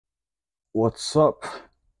What's up?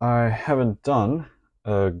 I haven't done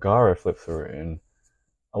a Garo flip through in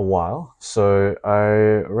a while, so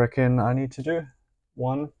I reckon I need to do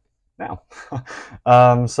one now.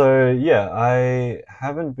 So yeah, I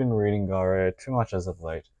haven't been reading Garo too much as of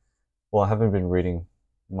late. Well, I haven't been reading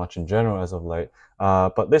much in general as of late,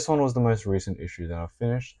 but this one was the most recent issue that I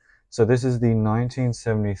finished. So this is the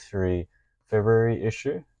 1973 February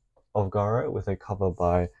issue of Garo with a cover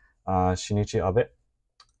by Shinichi Abe,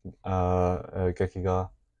 a Gekiga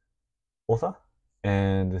author,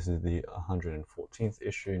 and this is the 114th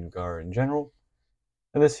issue in Garo in general.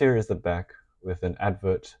 And this here is the back with an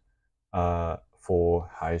advert for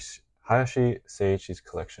Hayashi Seiichi's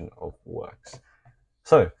collection of works.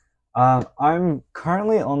 So, I'm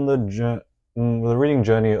currently on the reading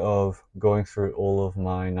journey of going through all of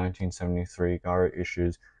my 1973 Garo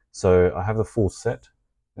issues. So I have the full set,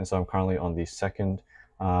 and so I'm currently on the second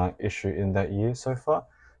issue in that year so far.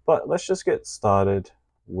 But let's just get started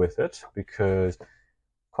with it because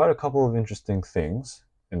quite a couple of interesting things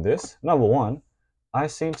in this. Number one, I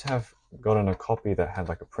seem to have gotten a copy that had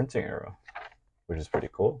like a printing error, which is pretty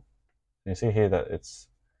cool. And you see here that it's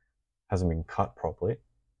hasn't been cut properly.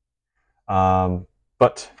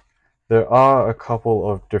 But there are a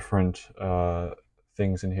couple of different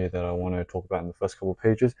things in here that I want to talk about in the first couple of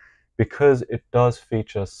pages because it does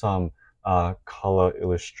feature some color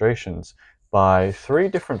illustrations by three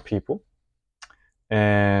different people.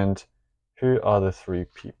 And who are the three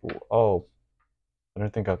people? Oh, I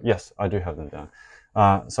don't think yes, I do have them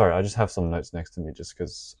down. Sorry, I just have some notes next to me just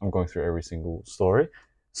because I'm going through every single story.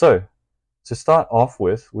 So, to start off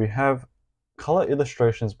with, we have color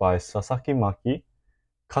illustrations by Sasaki Maki,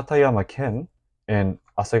 Katayama Ken, and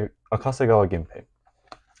Akasegawa Genpei.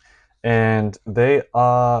 And they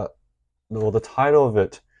are, well, the title of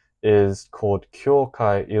it is called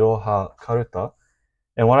Kyoukai Iroha Karuta.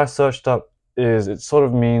 And what I searched up is it sort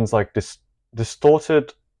of means like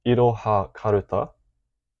distorted Iroha Karuta.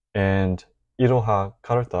 And Iroha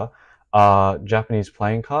Karuta are Japanese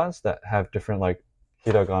playing cards that have different like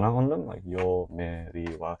hiragana on them, like yo, me,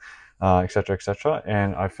 ri, wa, etc., etc.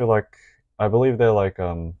 And I believe they're like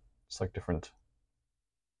just like different,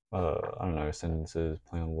 I don't know, sentences,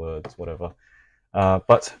 play on words, whatever.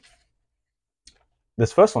 But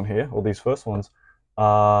this first one here, or these first ones,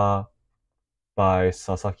 are by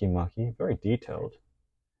Sasaki Maki, very detailed.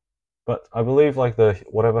 But I believe like the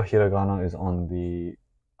whatever hiragana is on the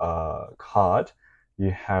card, you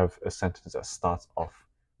have a sentence that starts off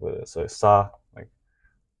with it. So sa, like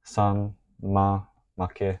san, ma,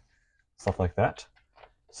 make, stuff like that.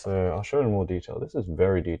 So I'll show it in more detail. This is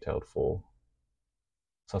very detailed for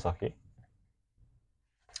Sasaki.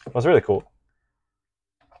 That's really cool.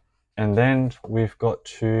 And then we've got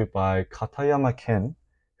two by Katayama Ken,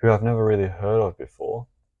 who I've never really heard of before.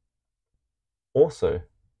 Also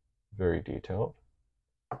very detailed.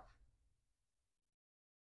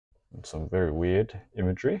 And some very weird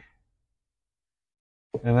imagery.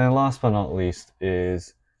 And then last but not least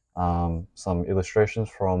is some illustrations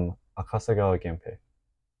from Akasegawa Genpei.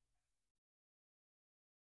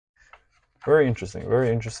 Very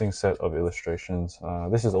interesting set of illustrations.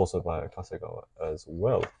 This is also by Akasegawa as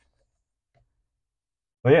well.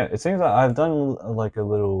 But yeah, it seems like I've done like a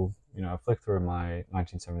little, I flicked through my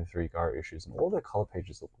 1973 Garo issues and all the color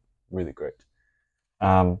pages look really great.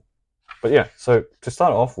 But yeah, so to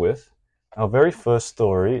start off with, our very first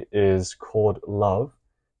story is called Love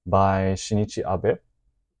by Shinichi Abe.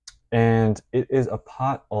 And it is a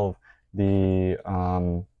part of the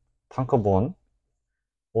tankobon,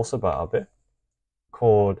 also by Abe,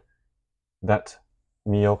 called That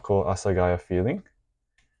Miyoko Asagaya Feeling.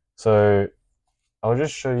 So I'll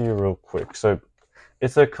just show you real quick. So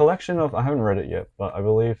it's a collection of, I haven't read it yet, but I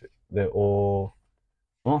believe they're all,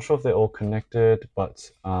 I'm not sure if they're all connected,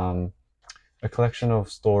 but a collection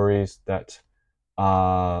of stories that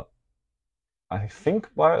are, I think,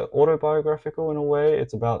 autobiographical in a way.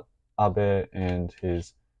 It's about Abe and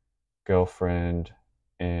his girlfriend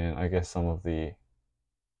and I guess some of the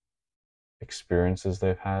experiences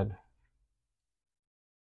they've had.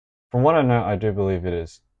 From what I know, I do believe it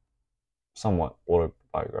is somewhat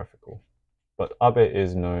autobiographical. But Abe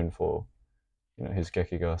is known for, his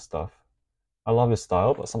Gekiga stuff. I love his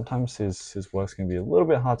style, but sometimes his works can be a little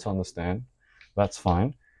bit hard to understand. That's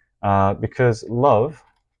fine. Because Love,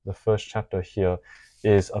 the first chapter here,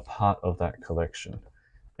 is a part of that collection.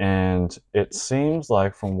 And it seems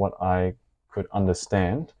like, from what I could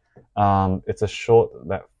understand, it's a short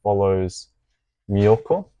that follows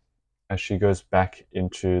Miyoko as she goes back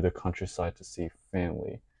into the countryside to see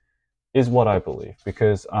family, is what I believe.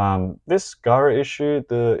 Because this Garo issue,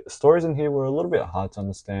 the stories in here were a little bit hard to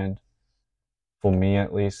understand. for me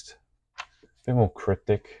at least, a bit more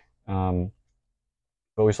cryptic.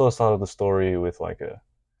 But we sort of started the story with like a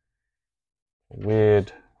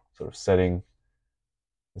weird sort of setting.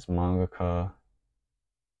 This mangaka,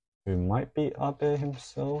 who might be Abe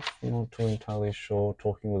himself, I'm not too entirely sure,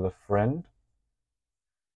 talking with a friend.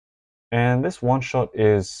 And this one shot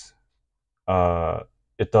is,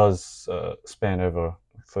 it does span over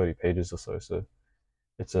 30 pages or so, so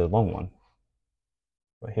it's a long one.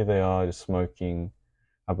 But here they are just smoking,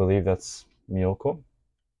 I believe that's Miyoko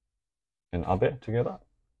and Abe together.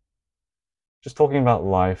 Just talking about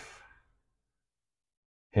life,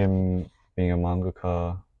 him being a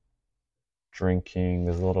mangaka, drinking,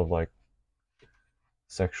 there's a lot of like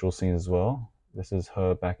sexual scenes as well. This is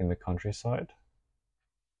her back in the countryside.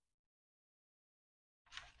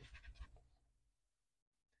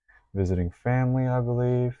 Visiting family, I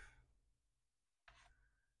believe.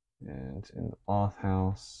 And in the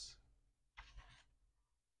bathhouse.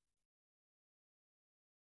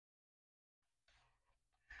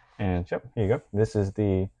 And yep, here you go. This is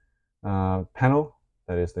the panel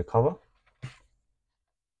that is the cover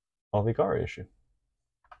of the Garo issue,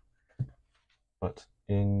 but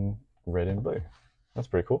in red and blue. That's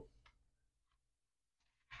pretty cool.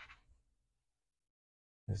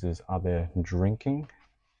 This is Abe drinking.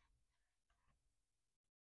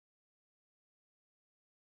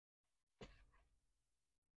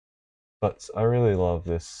 But I really love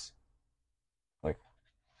this, like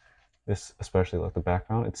this, especially like the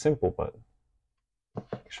background. It's simple, but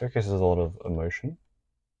it showcases a lot of emotion.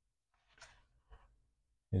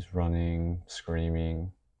 He's running,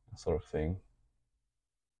 screaming, that sort of thing.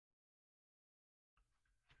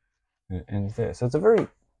 And it ends there. So it's a very,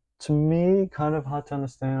 to me, kind of hard to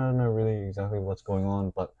understand. I don't know really exactly what's going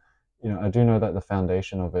on, but you know, I do know that the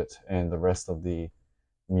foundation of it and the rest of the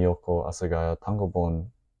Miyoko Asagaya Tangobon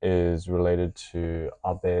is related to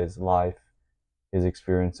Abe's life, his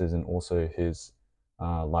experiences, and also his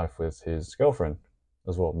life with his girlfriend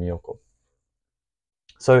as well, Miyoko.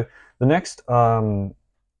 So the next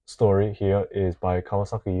story here is by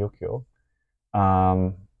Kawasaki Yukio,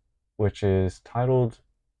 which is titled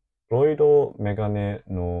Loid Megane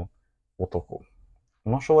no Otoko.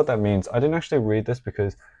 I'm not sure what that means. I didn't actually read this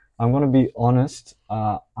because I'm going to be honest,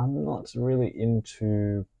 I'm not really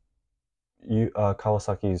into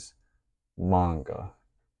Kawasaki's manga.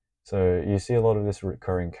 So you see a lot of this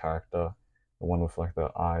recurring character, the one with like the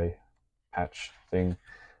eye patch thing.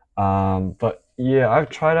 But yeah, I've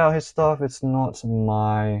tried out his stuff. It's not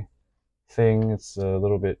my thing. It's a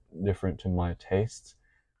little bit different to my tastes.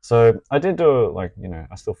 So I did do it, like, you know,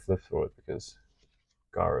 I still flipped through it because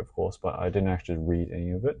Garo, of course, but I didn't actually read any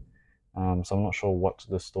of it. So I'm not sure what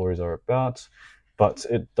the stories are about, but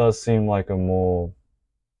it does seem like a more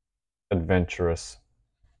adventurous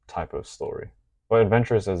type of story. Well,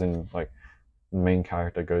 adventurous as in like the main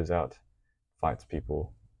character goes out, fights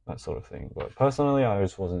people, that sort of thing. But personally, I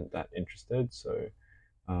just wasn't that interested. So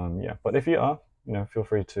yeah, but if you are, you know, feel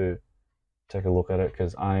free to take a look at it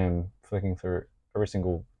because I am flicking through every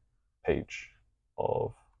single page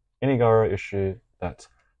of any Garo issue that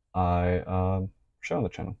I show on the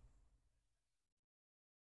channel.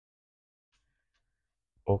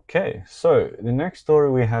 Okay, so the next story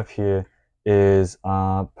we have here is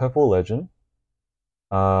Purple Legend,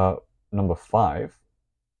 number 5,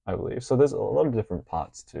 I believe. So there's a lot of different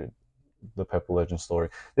parts to the Purple Legend story.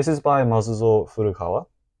 This is by Masuzou Furukawa,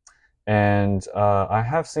 and I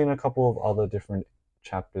have seen a couple of other different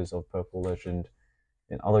chapters of Purple Legend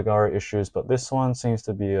in other Garo issues, but this one seems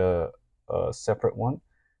to be a separate one,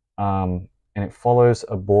 and it follows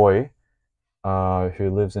a boy who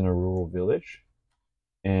lives in a rural village,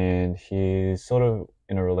 and he's sort of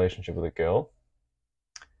in a relationship with a girl,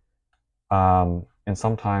 and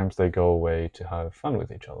sometimes they go away to have fun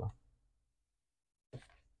with each other.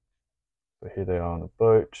 So here they are on a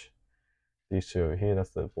boat. These two over here,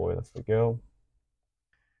 that's the boy, that's the girl.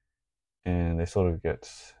 And they sort of get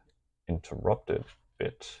interrupted a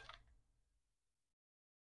bit.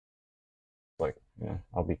 Like, yeah,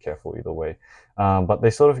 I'll be careful either way. But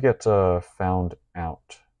they sort of get found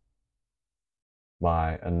out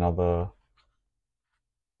by another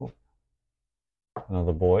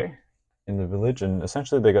boy in the village, and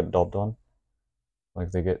essentially they get dobbed on.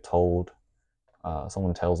 Like they get told,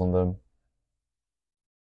 someone tells on them,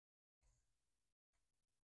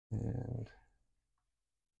 and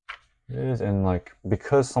it is, and like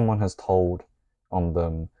because someone has told on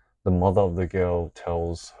them, the mother of the girl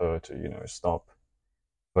tells her to, you know, stop,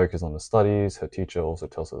 focus on the studies. Her teacher also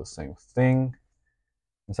tells her the same thing,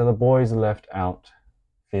 and so the boy is left out,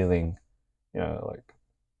 feeling, you know, like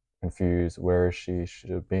confused. Where is she?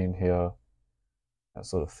 Should have been here. that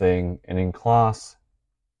sort of thing. And in class,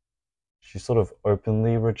 she sort of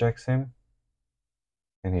openly rejects him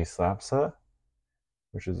and he slaps her,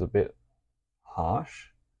 which is a bit harsh.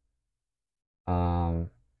 And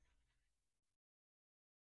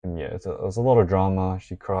yeah, it's a lot of drama.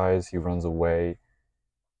 She cries, he runs away,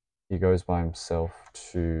 he goes by himself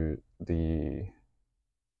to the,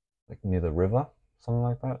 like, near the river, something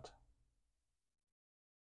like that.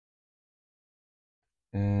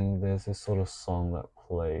 And there's this sort of song that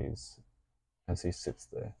plays as he sits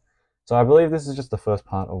there. So I believe this is just the first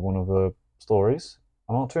part of one of the stories.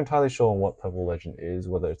 I'm not too entirely sure on what Purple Legend is,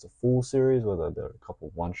 whether it's a full series, whether there are a couple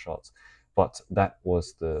of one-shots, but that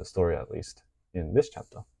was the story, at least in this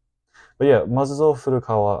chapter. But yeah, Masuzou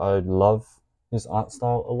Furukawa, I love his art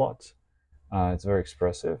style a lot. It's very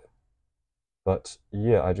expressive. But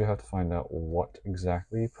yeah, I do have to find out what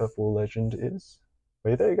exactly Purple Legend is. But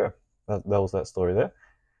yeah, there you go. That was that story there.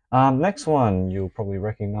 Next one, you'll probably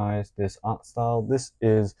recognize this art style. This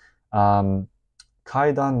is Kaiden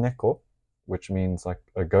Neko, which means like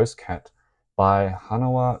a ghost cat, by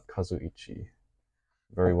Hanawa Kazuichi.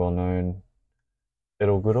 Very well known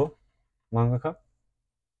Eroguro mangaka.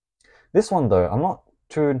 This one though, I'm not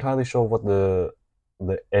too entirely sure what the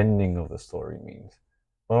ending of the story means.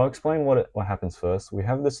 But I'll explain what happens first. We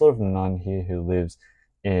have this sort of nun here who lives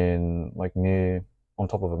in like near on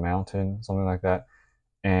top of a mountain, something like that.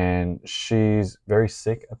 And she's very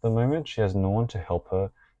sick at the moment. She has no one to help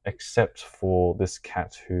her except for this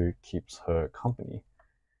cat who keeps her company.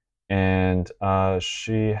 And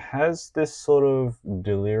she has this sort of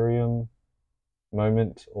delirium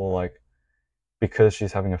moment, or like, because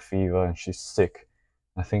she's having a fever and she's sick,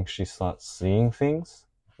 I think she starts seeing things.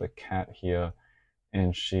 The cat here,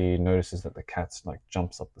 and she notices that the cat's like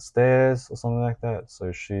jumps up the stairs or something like that.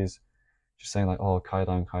 So she's saying like, "Oh,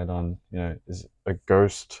 Kaidan, Kaidan, you know, is a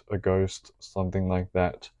ghost, something like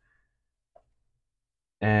that."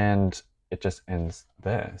 And it just ends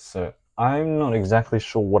there. So I'm not exactly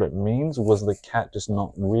sure what it means. Was the cat just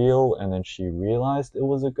not real and then she realized it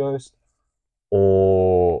was a ghost?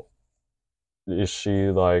 Or is she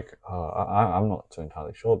like, I'm not too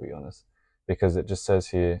entirely sure, to be honest. Because it just says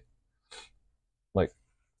here, like,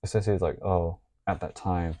 it says here, like, oh, at that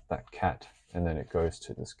time, that cat, and then it goes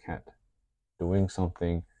to this cat doing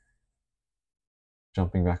something,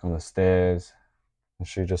 jumping back on the stairs, and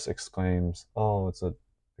she just exclaims, "Oh, it's a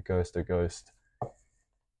ghost, a ghost."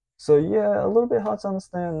 So yeah, a little bit hard to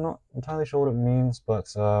understand. Not entirely sure what it means,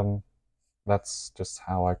 but that's just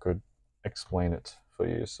how I could explain it for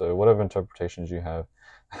you. So whatever interpretations you have,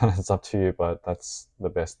 it's up to you. But that's the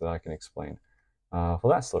best that I can explain for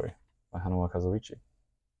that story by Hanawa Kazuichi.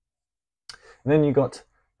 And then you got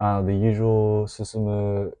the usual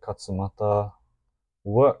Susumu Katsumata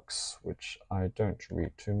works, which I don't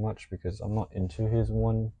read too much because I'm not into his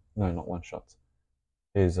not one shots,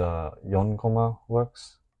 his yonkoma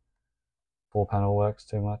works, 4-panel works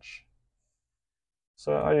too much.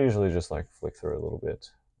 So I usually just like flick through a little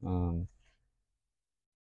bit.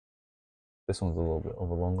 This one's a little bit of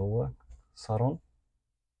a longer work. Saron,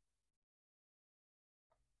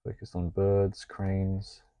 focused on birds,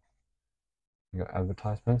 cranes. You got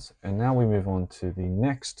advertisements, and now we move on to the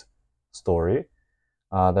next story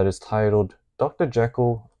that is titled Dr.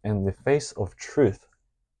 Jekyll and the Face of Truth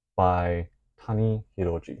by Tani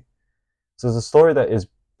Hiroji. So it's a story that is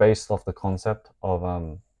based off the concept of,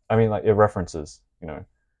 I mean, like, it references, you know,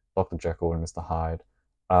 Dr. Jekyll and Mr. Hyde.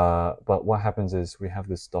 But what happens is we have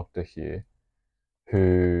this doctor here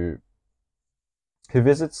who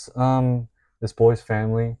visits this boy's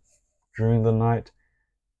family during the night,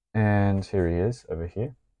 and here he is over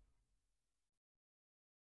here.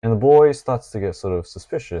 And the boy starts to get sort of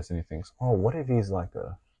suspicious, and he thinks, "Oh, what if he's like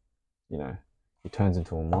a, you know, he turns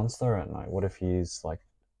into a monster at night? What if he's like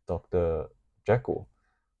Dr. Jekyll?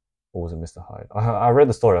 Or was it Mr. Hyde? I read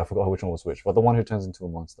the story, I forgot which one was which, but the one who turns into a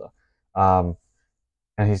monster."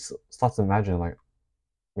 And he starts to imagine, like,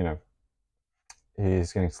 you know,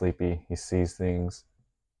 he's getting sleepy, he sees things,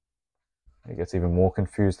 he gets even more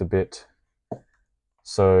confused a bit.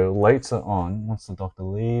 So later on, once the doctor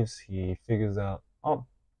leaves, he figures out, oh,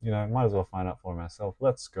 you know, might as well find out for myself.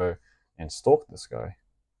 Let's go and stalk this guy.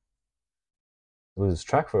 Loses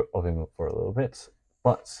track of him for a little bit,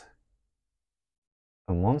 but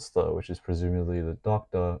a monster, which is presumably the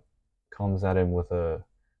doctor, comes at him with a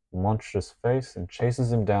monstrous face and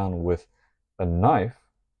chases him down with a knife.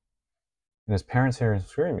 And his parents hear him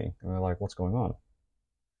screaming, and they're like, "What's going on?"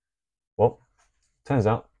 Well, turns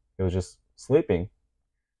out he was just sleeping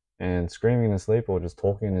and screaming in his sleep, or just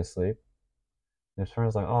talking in his sleep. And his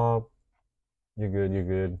parents are like, "Oh, you're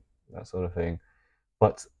good, that sort of thing."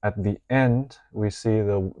 But at the end, we see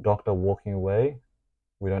the doctor walking away.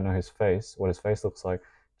 We don't know his face, what his face looks like,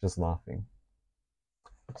 just laughing.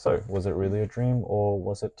 So, was it really a dream or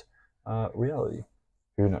was it reality?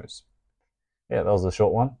 Who knows? Yeah, that was a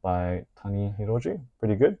short one by Tani Hiroji.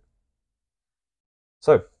 Pretty good.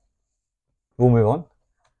 So, we'll move on.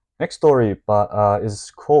 Next story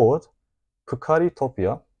is called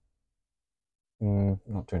Kukaritopia.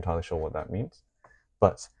 Not too entirely sure what that means.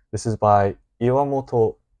 But this is by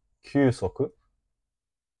Iwamoto Kyuusoku.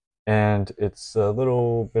 And it's a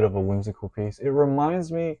little bit of a whimsical piece. It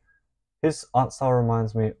reminds me, his art style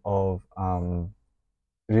reminds me of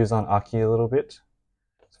Ryuzan Aki a little bit.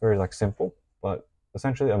 It's very like simple, but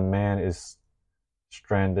essentially a man is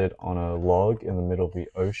stranded on a log in the middle of the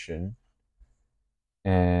ocean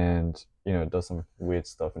and, you know, does some weird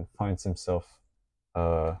stuff and finds himself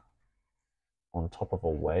on top of a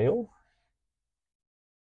whale.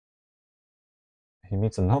 He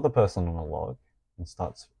meets another person on a log and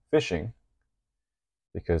starts fishing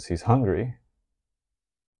because he's hungry.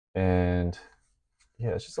 And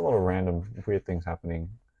yeah, it's just a lot of random weird things happening.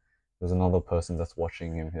 There's another person that's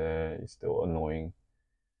watching him here. He's still annoying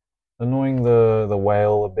the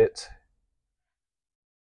whale a bit.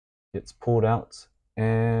 Gets pulled out,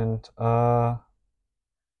 and the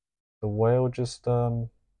whale just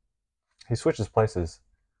he switches places,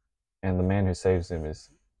 and the man who saves him is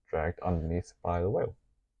dragged underneath by the whale.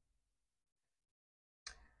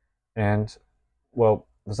 And well,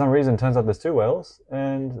 for some reason, it turns out there's two whales,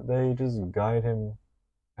 and they just guide him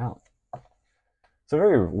out. So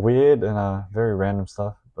very weird and very random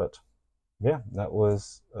stuff, but yeah, that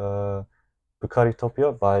was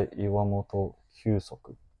Bukaritopia by Iwamoto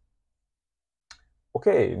Kyuusoku.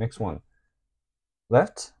 Okay, next one.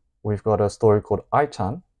 Left, we've got a story called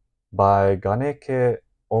Ai-chan by Ganeke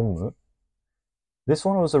Omu. This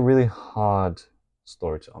one was a really hard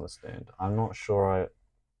story to understand. I'm not sure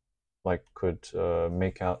I could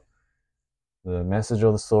make out the message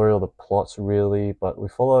of the story or the plots really, but we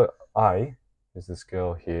follow Ai, is this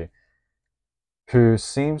girl here, who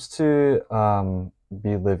seems to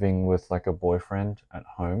be living with like a boyfriend at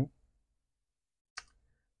home.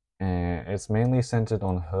 And it's mainly centered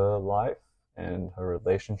on her life and her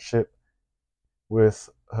relationship with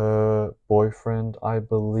her boyfriend, I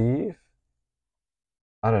believe.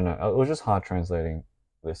 I don't know. It was just hard translating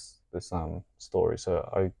this story, so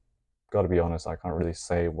I got to be honest. I can't really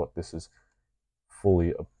say what this is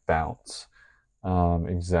fully about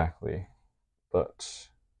exactly, but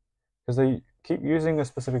because they keep using a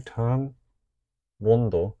specific term,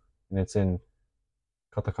 wondo, and it's in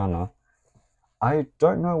katakana. I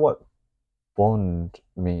don't know what bond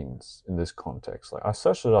means in this context. Like I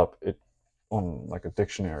searched it up, on like a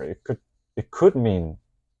dictionary. It could mean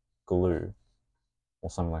glue or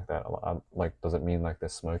something like that. Like, does it mean like they're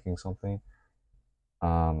smoking something?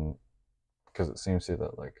 Because it seems to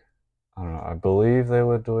that like I don't know. I believe they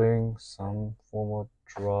were doing some form of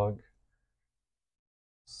drug,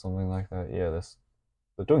 something like that. Yeah,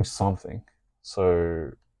 they're doing something.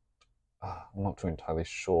 So I'm not too entirely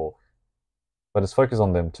sure, but it's focused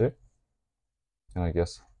on them too, and I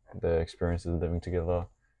guess their experiences living together.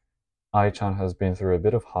 Ai-chan has been through a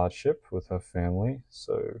bit of hardship with her family,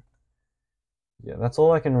 so yeah, that's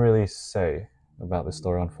all I can really say about this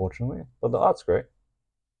story, unfortunately. But the art's great.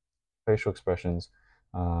 Facial expressions,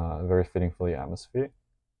 very fitting for the atmosphere.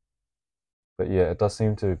 But yeah, it does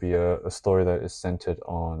seem to be a story that is centered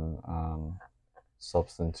on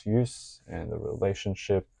substance use and the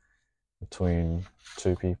relationship between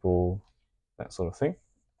two people, that sort of thing.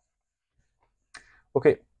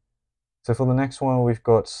 Okay, so for the next one, we've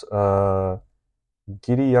got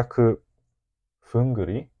Giriyaku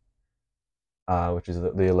Funguri, which is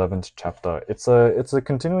the 11th chapter. It's a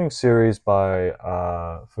continuing series by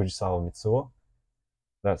Fujisawa Mitsuo.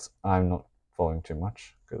 I'm not following too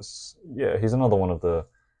much because yeah, he's another one of the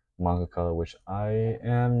mangaka which I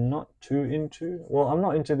am not too into. Well, I'm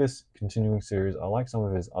not into this continuing series. I like some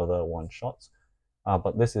of his other one shots,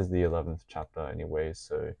 but this is the 11th chapter anyway.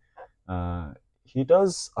 So he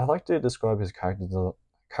does. I like to describe his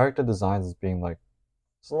character designs as being like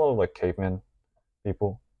it's a lot of like cavemen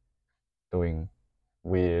people doing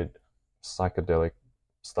weird psychedelic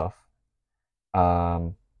stuff.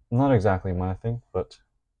 Not exactly my thing, but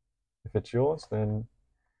if it's yours, then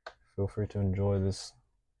feel free to enjoy this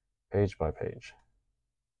page by page.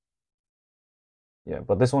 Yeah,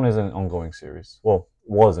 but this one is an ongoing series. Well,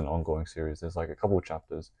 was an ongoing series. There's like a couple of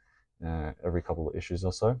chapters every couple of issues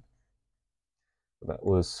or so. That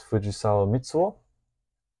was Fujisawa Mitsuo.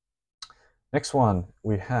 Next one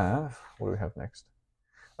we have. What do we have next?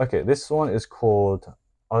 Okay, this one is called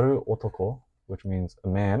Aru Otoko, which means a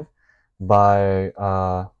man, by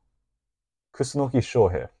Kusunoki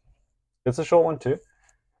Shohei. It's a short one too,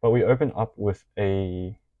 but we open up with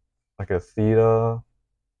a theater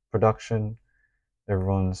production.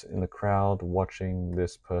 Everyone's in the crowd watching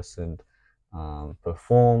this person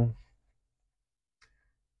perform,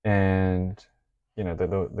 and they're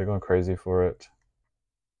going crazy for it.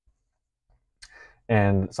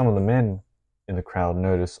 And some of the men in the crowd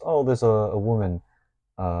notice, oh, there's a woman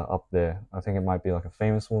up there. I think it might be like a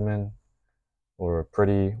famous woman or a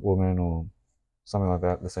pretty woman or something like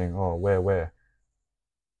that. They're saying, oh,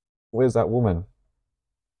 where's that woman?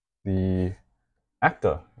 The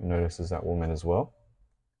actor notices that woman as well.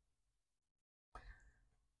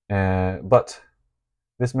 But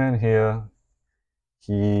this man here,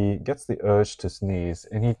 he gets the urge to sneeze,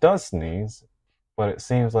 and he does sneeze, but it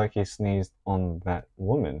seems like he sneezed on that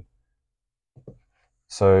woman.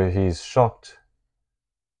 So he's shocked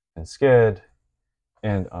and scared,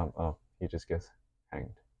 and he just gets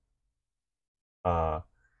hanged.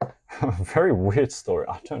 Very weird story.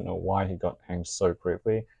 I don't know why he got hanged so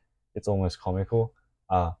quickly. It's almost comical.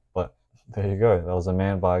 But there you go. That was A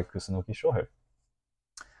Man by Kusunoki Shohei.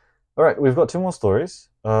 All right, we've got two more stories.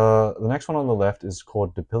 The next one on the left is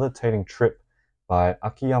called Debilitating Trip by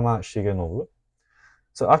Akiyama Shigenobu.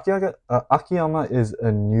 So Akiyama is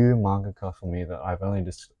a new mangaka for me that I've only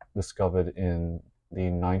discovered in the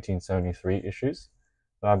 1973 issues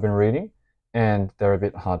that I've been reading, and they're a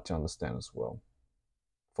bit hard to understand as well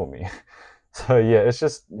for me. So yeah, it's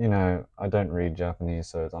just, I don't read Japanese,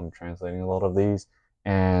 so I'm translating a lot of these,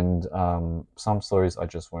 and some stories I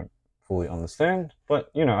just won't fully understand,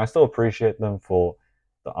 but I still appreciate them for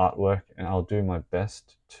the artwork, and I'll do my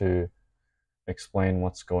best to explain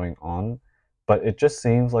what's going on. But it just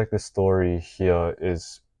seems like the story here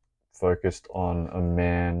is focused on a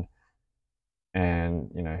man and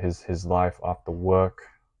his life after work.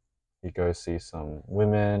 He goes see some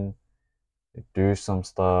women, they do some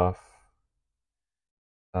stuff.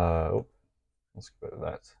 Let's go to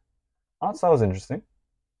that. Art style was interesting.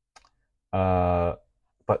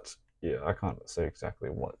 But yeah, I can't say exactly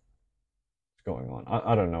what's going on.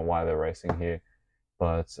 I don't know why they're racing here,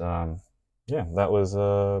 but yeah, that was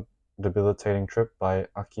a Debilitating Trip by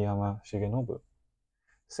Akiyama Shigenobu.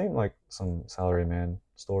 Seemed like some salaryman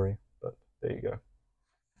story, but there you go.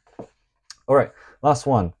 All right, last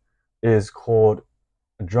one is called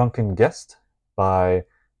Drunken Guest by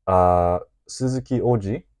Suzuki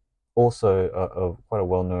Oji, also quite a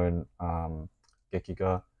well-known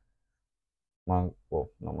Gekiga, not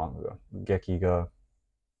manga, Gekiga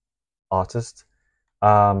artist.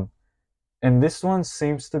 And this one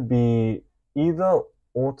seems to be either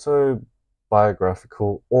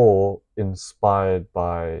autobiographical or inspired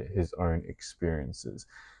by his own experiences,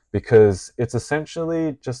 because it's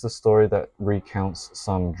essentially just a story that recounts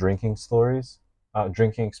some drinking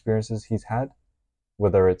experiences he's had,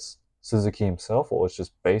 whether it's Suzuki himself or it's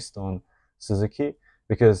just based on Suzuki,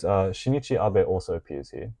 because Shinichi Abe also appears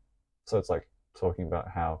here. So it's like talking about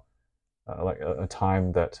how like a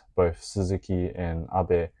time that both Suzuki and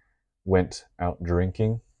Abe went out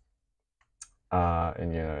drinking,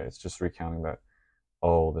 and it's just recounting that,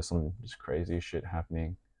 oh, there's some just crazy shit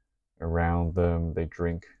happening around them. They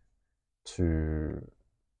drink to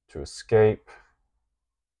escape.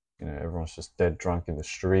 Everyone's just dead drunk in the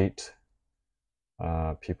street.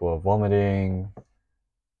 People are vomiting.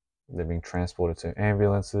 They're being transported to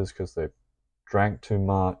ambulances because they drank too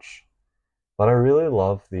much. But I really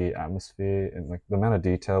love the atmosphere and like the amount of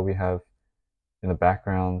detail we have in the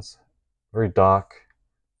backgrounds. Very dark,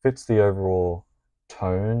 fits the overall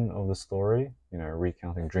tone of the story.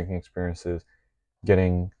 Recounting drinking experiences,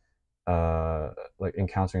 getting like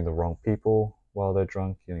encountering the wrong people while they're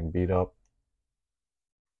drunk, getting beat up,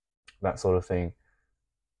 that sort of thing.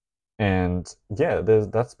 And yeah,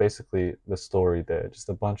 that's basically the story there. Just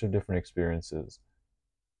a bunch of different experiences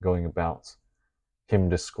going about. Him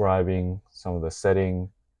describing some of the setting,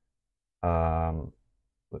 the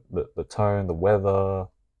tone, the weather,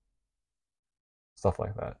 stuff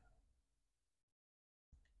like that.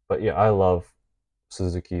 But yeah, I love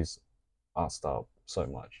Suzuki's art style so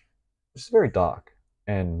much. It's very dark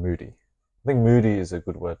and moody. I think moody is a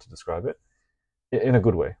good word to describe it, in a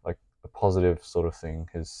good way, like a positive sort of thing.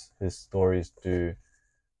 His stories do,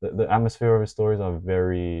 the atmosphere of his stories are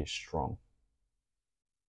very strong.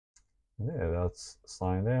 Yeah, that's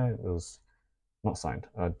signed there. It was not signed,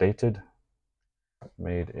 dated,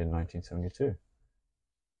 made in 1972.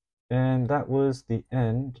 And that was the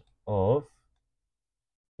end of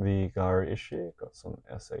the Garo issue. Got some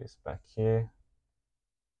essays back here,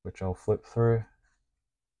 which I'll flip through.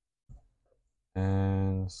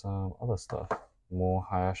 and some other stuff. More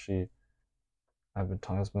Hayashi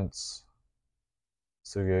advertisements,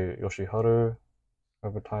 Tsuge Yoshiharu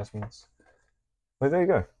advertisements. But there you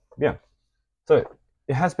go. Yeah. So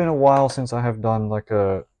it has been a while since I have done like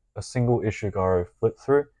a single issue Garo flip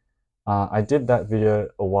through. I did that video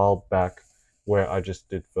a while back where I just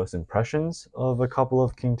did first impressions of a couple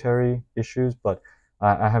of King Terry issues, but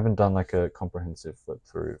I haven't done like a comprehensive flip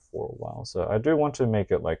through for a while. So I do want to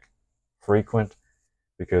make it like frequent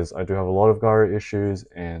because I do have a lot of Garo issues,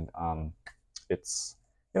 and it's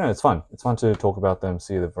it's fun. It's fun to talk about them,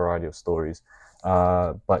 see the variety of stories.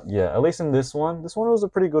 But yeah, at least in this one was a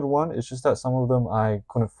pretty good one. It's just that some of them I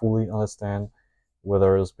couldn't fully understand,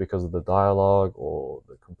 whether it was because of the dialogue or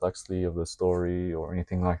the complexity of the story or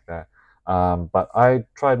anything like that. But I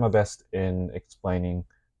tried my best in explaining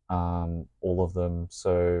all of them.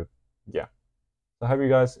 So yeah, so I hope you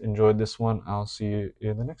guys enjoyed this one. I'll see you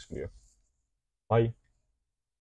in the next video. Bye.